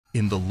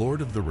In The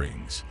Lord of the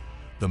Rings,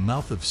 the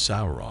Mouth of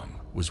Sauron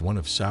was one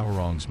of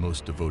Sauron's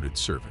most devoted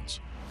servants,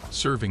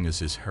 serving as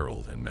his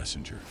herald and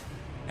messenger,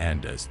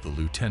 and as the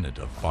lieutenant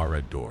of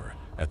Barad-dûr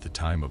at the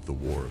time of the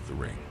War of the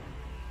Ring.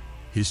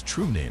 His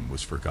true name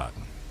was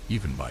forgotten,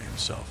 even by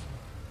himself.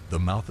 The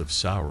Mouth of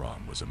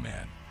Sauron was a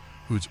man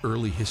whose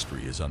early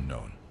history is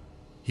unknown.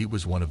 He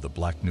was one of the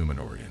Black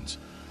Númenóreans,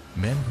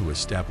 men who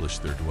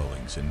established their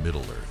dwellings in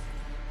Middle-earth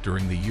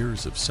during the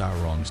years of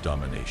Sauron's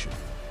domination,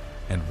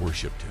 and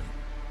worshipped him.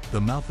 The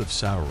Mouth of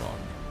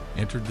Sauron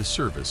entered the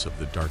service of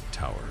the Dark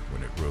Tower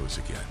when it rose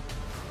again.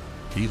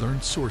 He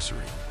learned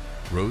sorcery,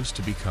 rose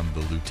to become the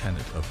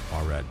lieutenant of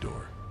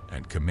Barad-dûr,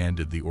 and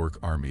commanded the orc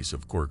armies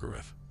of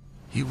Gorgoroth.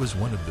 He was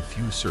one of the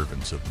few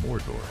servants of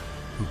Mordor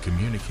who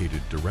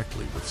communicated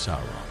directly with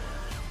Sauron.